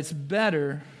that it's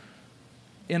better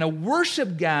in a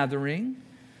worship gathering,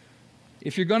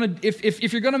 if you're going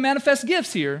to manifest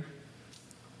gifts here,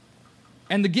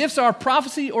 and the gifts are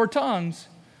prophecy or tongues,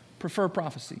 prefer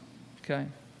prophecy. Okay.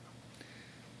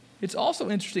 It's also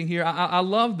interesting here. I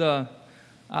love the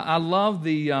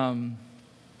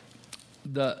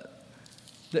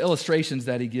illustrations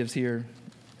that he gives here.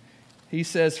 He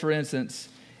says, for instance,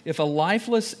 if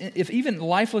even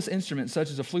lifeless instruments such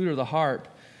as a flute or the harp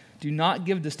do not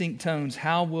give distinct tones,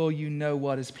 how will you know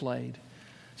what is played?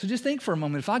 So just think for a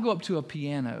moment. If I go up to a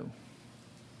piano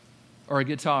or a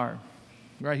guitar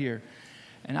right here,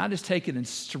 and I just take it and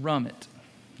strum it,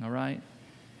 all right?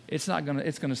 It's going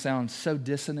to sound so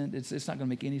dissonant. It's not going to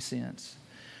make any sense.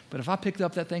 But if I picked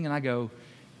up that thing and I go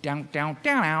down down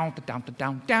down down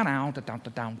down down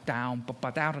down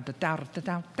down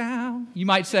down down, you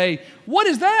might say, "What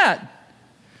is that?"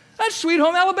 That's Sweet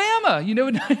Home Alabama. You know,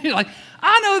 you're like,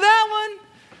 I know that one,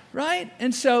 right?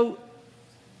 And so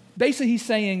basically he's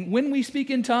saying when we speak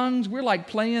in tongues, we're like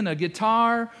playing a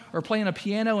guitar or playing a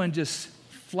piano and just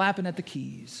flapping at the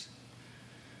keys.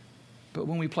 But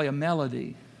when we play a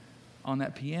melody on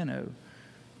that piano,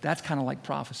 that's kind of like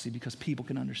prophecy because people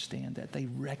can understand that. They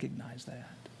recognize that.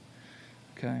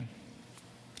 Okay?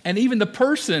 And even the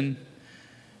person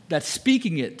that's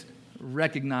speaking it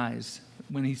recognize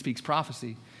when he speaks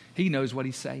prophecy. He knows what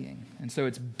he's saying. And so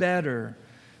it's better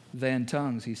than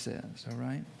tongues, he says. All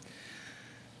right?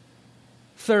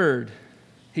 Third,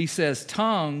 he says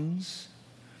tongues.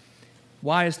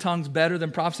 Why is tongues better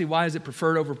than prophecy? Why is it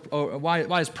preferred over?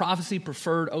 Why is prophecy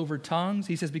preferred over tongues?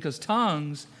 He says because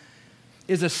tongues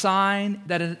is a sign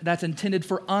that's intended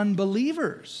for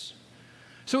unbelievers.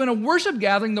 So in a worship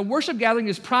gathering, the worship gathering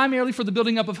is primarily for the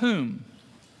building up of whom?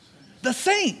 The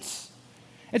saints.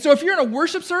 And so if you're in a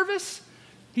worship service,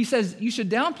 he says you should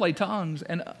downplay tongues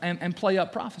and play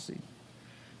up prophecy.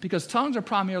 Because tongues are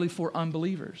primarily for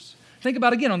unbelievers. Think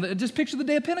about again, just picture the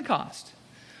day of Pentecost.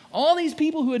 All these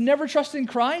people who had never trusted in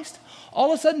Christ,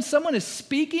 all of a sudden someone is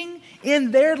speaking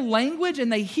in their language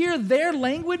and they hear their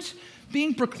language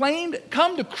being proclaimed,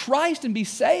 come to Christ and be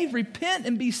saved, repent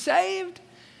and be saved.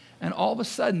 And all of a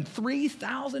sudden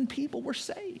 3,000 people were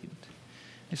saved.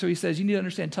 And so he says you need to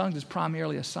understand tongues is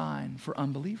primarily a sign for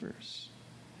unbelievers.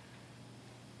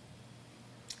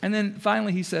 And then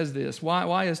finally he says this,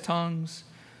 why is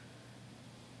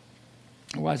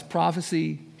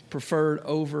prophecy preferred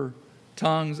over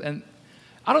tongues? And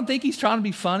I don't think he's trying to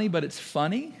be funny, but it's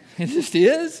funny. It just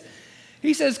is.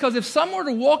 He says, because if someone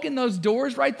were to walk in those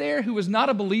doors right there who was not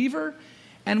a believer,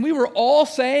 and we were all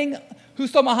saying, and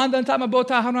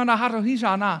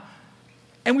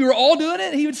we were all doing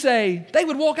it, he would say, they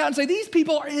would walk out and say, these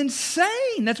people are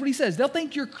insane. That's what he says. They'll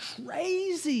think you're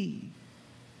crazy.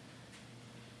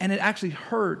 And it actually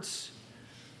hurts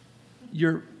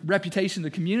your reputation in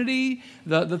the community,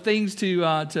 the things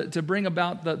to bring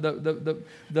about the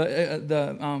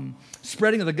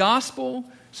spreading of the gospel.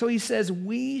 So he says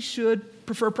we should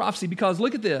prefer prophecy because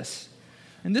look at this.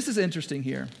 And this is interesting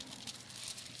here.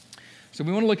 So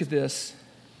we want to look at this.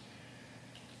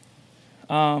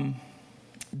 Down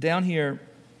here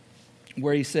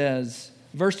where he says,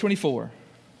 verse 24.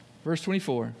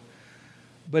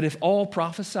 But if all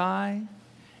prophesy,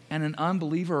 and an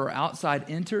unbeliever or outsider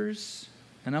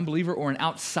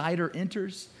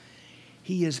enters,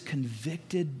 he is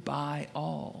convicted by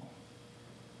all.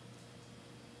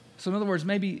 So in other words,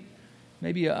 maybe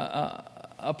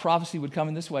a prophecy would come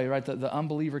in this way, right? The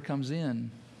unbeliever comes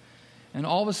in, and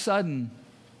all of a sudden,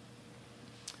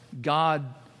 God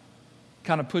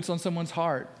kind of puts on someone's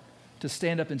heart to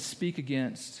stand up and speak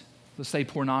against, let's say,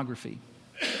 pornography.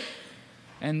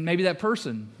 And maybe that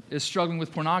person is struggling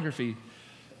with pornography.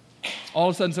 All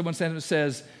of a sudden, someone stands up and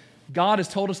says, God has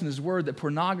told us in his word that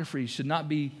pornography should not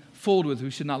be fooled with.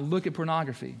 We should not look at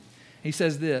pornography. He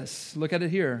says this, look at it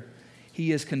here.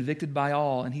 He is convicted by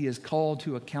all, and he is called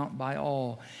to account by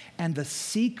all. And the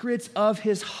secrets of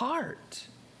his heart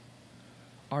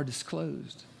are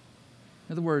disclosed.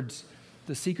 In other words,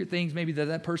 the secret things maybe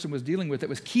that person was dealing with that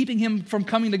was keeping him from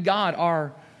coming to God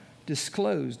are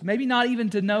disclosed. Maybe not even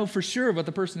to know for sure what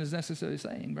the person is necessarily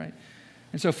saying, right?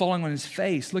 And so falling on his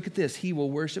face, look at this. He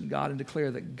will worship God and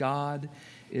declare that God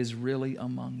is really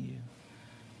among you.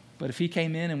 But if he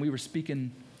came in and we were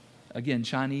speaking, again,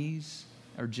 Chinese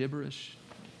or gibberish,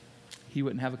 he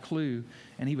wouldn't have a clue,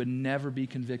 and he would never be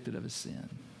convicted of his sin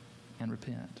and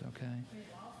repent, okay? It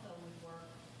also would work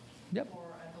Yep. for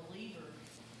a believer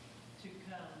to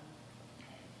come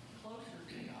closer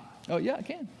to God. Oh, yeah, it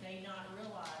can. They not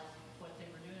realize what they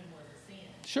were doing was a sin.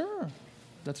 Sure.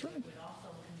 That's right. It would also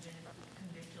convict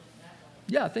them that way.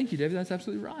 Yeah, thank you, David. That's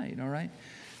absolutely right, all right?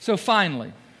 So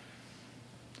finally,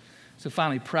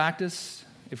 practice.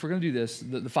 If we're going to do this,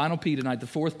 the final P tonight, the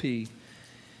fourth P,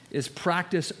 is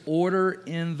practice order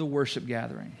in the worship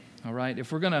gathering, all right?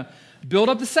 If we're going to build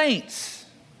up the saints,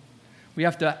 we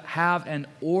have to have an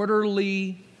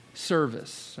orderly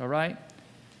service, all right?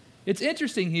 It's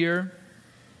interesting here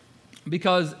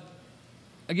because,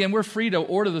 again, we're free to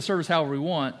order the service however we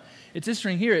want. It's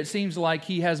interesting here. It seems like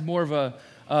he has more of a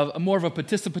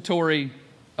participatory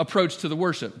approach to the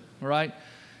worship, all right?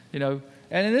 You know,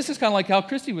 and this is kind of like how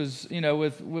Christy was, you know,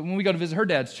 when we go to visit her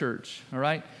dad's church, all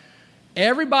right?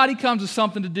 Everybody comes with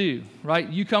something to do, right?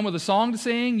 You come with a song to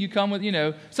sing. You come with, you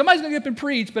know, somebody's going to get up and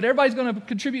preach, but everybody's going to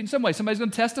contribute in some way. Somebody's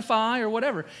going to testify or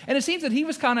whatever. And it seems that he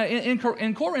was kind of,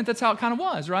 in Corinth, that's how it kind of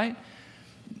was, right?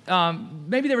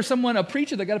 Maybe there was a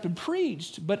preacher that got up and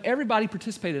preached, but everybody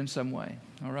participated in some way,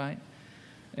 all right?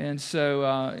 And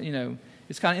so, you know,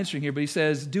 it's kind of interesting here, but he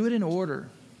says, do it in order.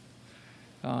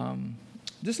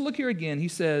 Just look here again. He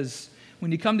says,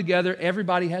 when you come together,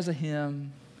 everybody has a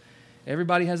hymn.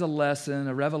 Everybody has a lesson,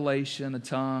 a revelation, a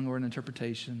tongue, or an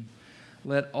interpretation.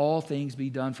 Let all things be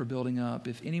done for building up.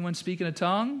 If anyone speak in a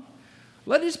tongue,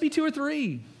 let it just be 2 or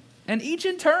 3. And each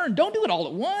in turn. Don't do it all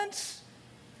at once.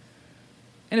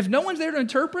 And if no one's there to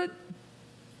interpret,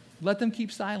 let them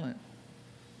keep silent.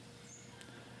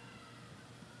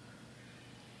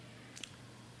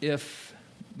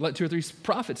 Let 2 or 3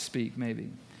 prophets speak,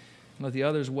 maybe. Let the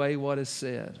others weigh what is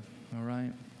said. All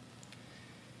right?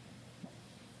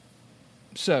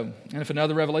 So, and if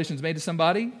another revelation is made to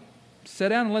somebody, sit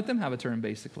down and let them have a turn,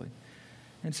 basically.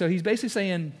 And so he's basically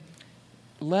saying,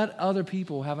 let other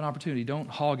people have an opportunity. Don't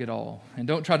hog it all. And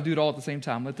don't try to do it all at the same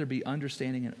time. Let there be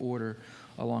understanding and order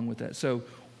along with that. So,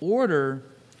 order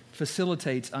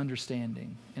facilitates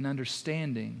understanding. And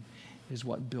understanding is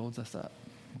what builds us up.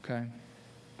 Okay?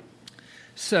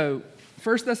 So,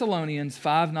 1 Thessalonians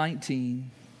 5:19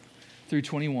 through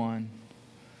 21.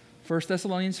 1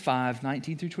 Thessalonians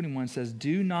 5:19 through 21 says,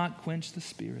 do not quench the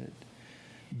spirit.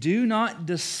 Do not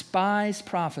despise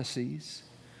prophecies,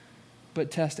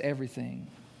 but test everything.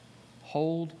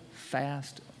 Hold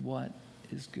fast what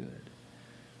is good.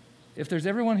 If there's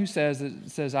everyone who says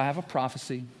I have a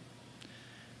prophecy,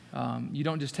 you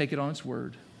don't just take it on its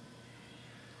word.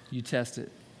 You test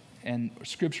it. And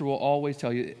Scripture will always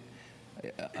tell you,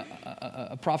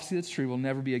 a prophecy that's true will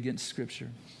never be against Scripture.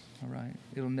 All right?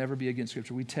 It'll never be against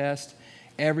Scripture. We test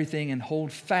everything and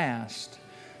hold fast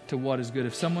to what is good.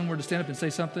 If someone were to stand up and say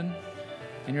something,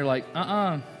 and you're like,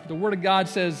 the Word of God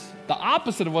says the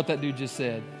opposite of what that dude just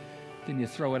said, then you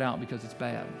throw it out because it's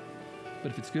bad.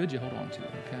 But if it's good, you hold on to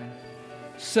it, okay?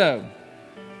 So,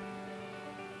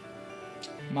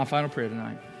 my final prayer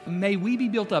tonight. May we be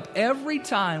built up every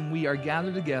time we are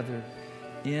gathered together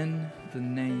in the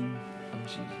name of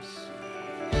Jesus.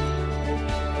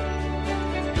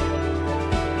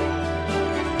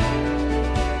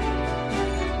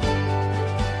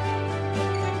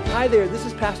 Hi there, this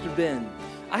is Pastor Ben.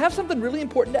 I have something really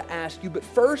important to ask you, but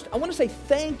first, I want to say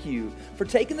thank you for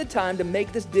taking the time to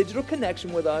make this digital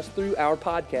connection with us through our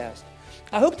podcast.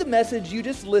 I hope the message you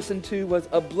just listened to was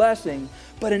a blessing,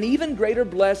 but an even greater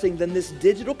blessing than this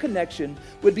digital connection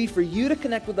would be for you to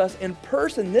connect with us in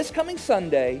person this coming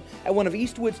Sunday at one of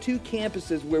Eastwood's 2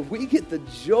 campuses where we get the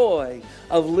joy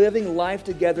of living life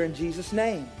together in Jesus'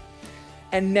 name.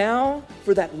 And now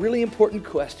for that really important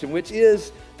question, which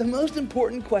is the most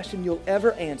important question you'll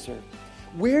ever answer.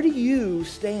 Where do you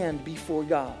stand before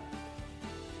God?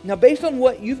 Now, based on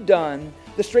what you've done,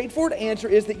 the straightforward answer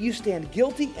is that you stand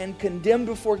guilty and condemned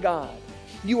before God.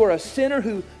 You are a sinner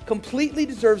who completely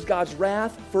deserves God's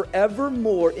wrath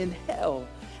forevermore in hell.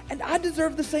 And I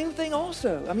deserve the same thing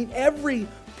also. I mean, every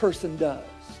person does.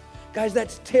 Guys,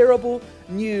 that's terrible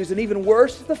news. And even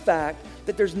worse is the fact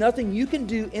that there's nothing you can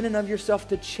do in and of yourself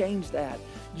to change that.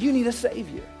 You need a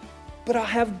Savior. But I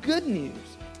have good news.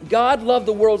 God loved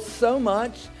the world so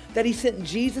much that He sent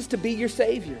Jesus to be your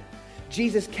Savior.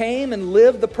 Jesus came and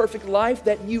lived the perfect life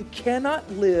that you cannot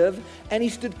live, and He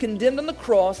stood condemned on the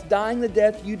cross, dying the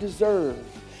death you deserve.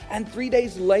 And 3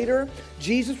 days later,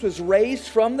 Jesus was raised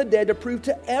from the dead to prove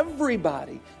to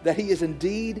everybody that He is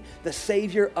indeed the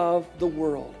Savior of the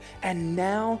world. And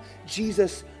now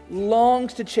Jesus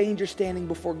longs to change your standing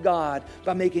before God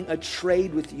by making a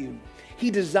trade with you. He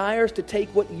desires to take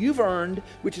what you've earned,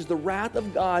 which is the wrath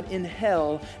of God in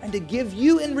hell, and to give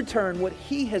you in return what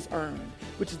he has earned,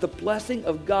 which is the blessing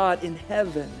of God in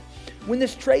heaven. When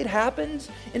this trade happens,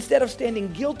 instead of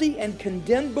standing guilty and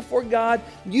condemned before God,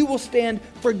 you will stand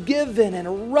forgiven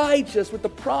and righteous with the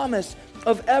promise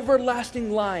of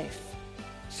everlasting life.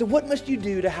 So what must you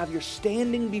do to have your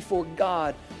standing before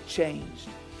God changed?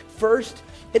 First,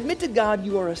 admit to God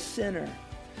you are a sinner.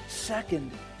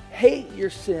 Second, hate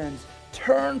your sins.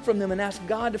 Turn from them and ask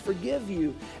God to forgive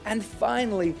you. And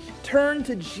finally, turn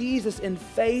to Jesus in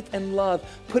faith and love,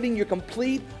 putting your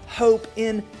complete hope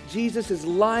in Jesus'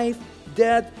 life,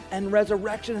 death, and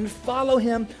resurrection, and follow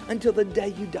him until the day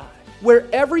you die.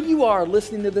 Wherever you are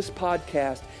listening to this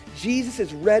podcast, Jesus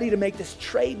is ready to make this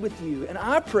trade with you. And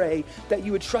I pray that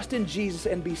you would trust in Jesus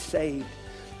and be saved.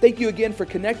 Thank you again for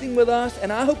connecting with us,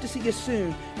 and I hope to see you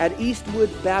soon at Eastwood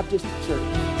Baptist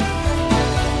Church.